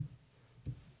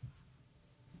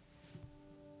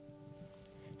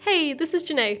Hey, this is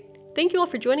Janae. Thank you all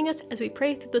for joining us as we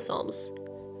pray through the Psalms.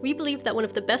 We believe that one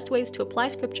of the best ways to apply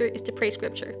Scripture is to pray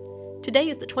Scripture. Today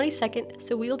is the 22nd,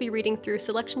 so we will be reading through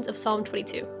selections of Psalm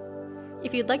 22.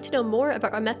 If you'd like to know more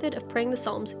about our method of praying the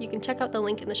Psalms, you can check out the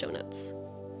link in the show notes.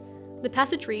 The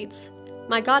passage reads,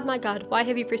 my God, why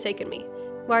have you forsaken me?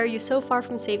 Why are you so far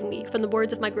from saving me from the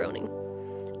words of my groaning?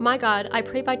 My God, I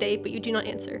pray by day, but you do not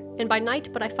answer, and by night,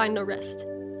 but I find no rest.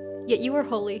 Yet you are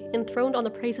holy, enthroned on the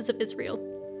praises of Israel.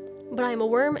 But I am a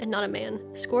worm and not a man,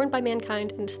 scorned by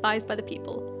mankind and despised by the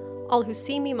people. All who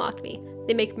see me mock me.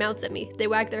 They make mouths at me, they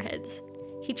wag their heads.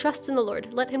 He trusts in the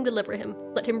Lord, let him deliver him,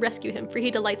 let him rescue him, for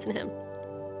he delights in him.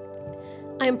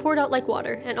 I am poured out like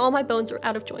water, and all my bones are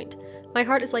out of joint. My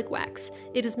heart is like wax,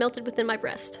 it is melted within my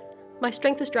breast. My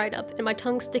strength is dried up, and my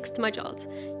tongue sticks to my jaws.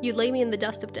 You lay me in the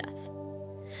dust of death.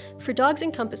 For dogs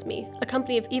encompass me, a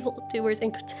company of evildoers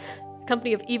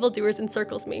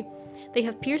encircles me. They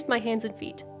have pierced my hands and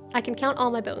feet. I can count all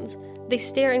my bones. They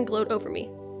stare and gloat over me.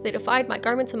 They divide my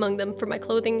garments among them for my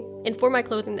clothing, and for my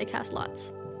clothing they cast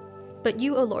lots. But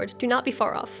you, O Lord, do not be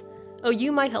far off. O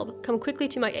you, my help, come quickly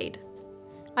to my aid.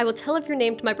 I will tell of your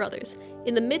name to my brothers.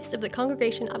 In the midst of the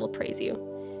congregation I will praise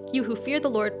you. You who fear the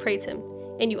Lord, praise him,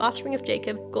 and you offspring of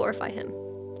Jacob, glorify him.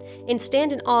 And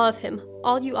stand in awe of him,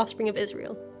 all you offspring of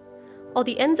Israel. All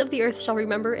the ends of the earth shall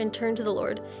remember and turn to the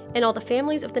Lord, and all the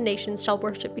families of the nations shall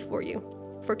worship before you.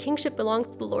 For kingship belongs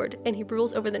to the Lord, and he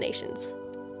rules over the nations.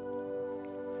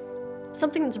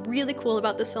 Something that's really cool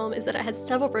about this psalm is that it has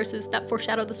several verses that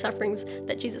foreshadow the sufferings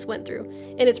that Jesus went through,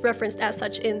 and it's referenced as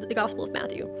such in the Gospel of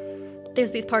Matthew.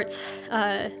 There's these parts,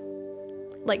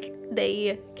 like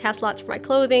they cast lots for my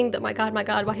clothing, that my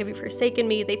God, why have you forsaken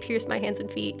me? They pierced my hands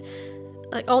and feet.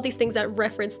 Like all these things that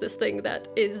reference this thing that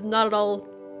is not at all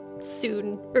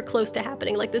soon or close to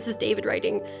happening. Like this is David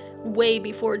writing way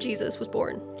before Jesus was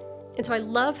born. And so I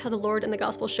love how the Lord in the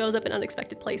gospel shows up in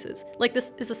unexpected places. Like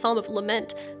this is a psalm of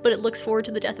lament, but it looks forward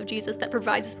to the death of Jesus that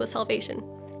provides us with salvation.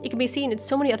 It can be seen in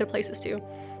so many other places too.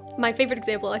 My favorite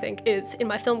example, I think, is in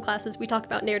my film classes, we talk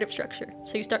about narrative structure.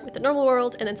 So you start with the normal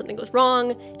world, and then something goes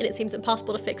wrong, and it seems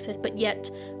impossible to fix it, but yet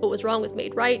what was wrong was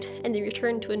made right, and then you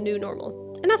return to a new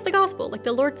normal. And that's the gospel. Like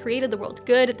the Lord created the world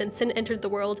good, then sin entered the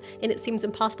world, and it seems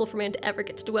impossible for man to ever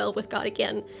get to dwell with God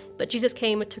again. But Jesus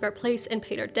came, took our place, and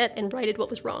paid our debt, and righted what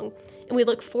was wrong. And we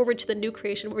look forward to the new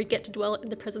creation where we get to dwell in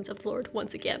the presence of the Lord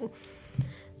once again.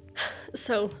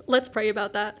 So let's pray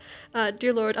about that.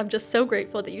 Dear Lord, I'm just so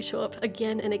grateful that you show up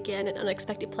again and again in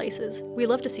unexpected places. We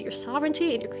love to see your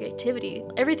sovereignty and your creativity.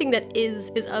 Everything that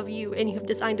is of you, and you have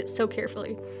designed it so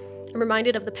carefully. I'm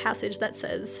reminded of the passage that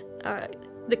says,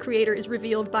 the Creator is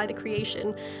revealed by the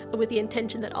creation with the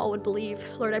intention that all would believe.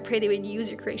 Lord, I pray that we would use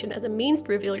your creation as a means to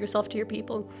reveal yourself to your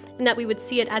people, and that we would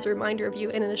see it as a reminder of you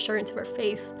and an assurance of our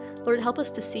faith. Lord, help us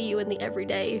to see you in the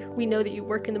everyday. We know that you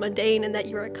work in the mundane and that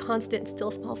you are a constant, still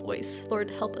small voice.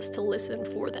 Lord, help us to listen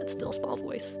for that still small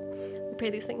voice. We pray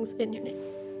these things in your name.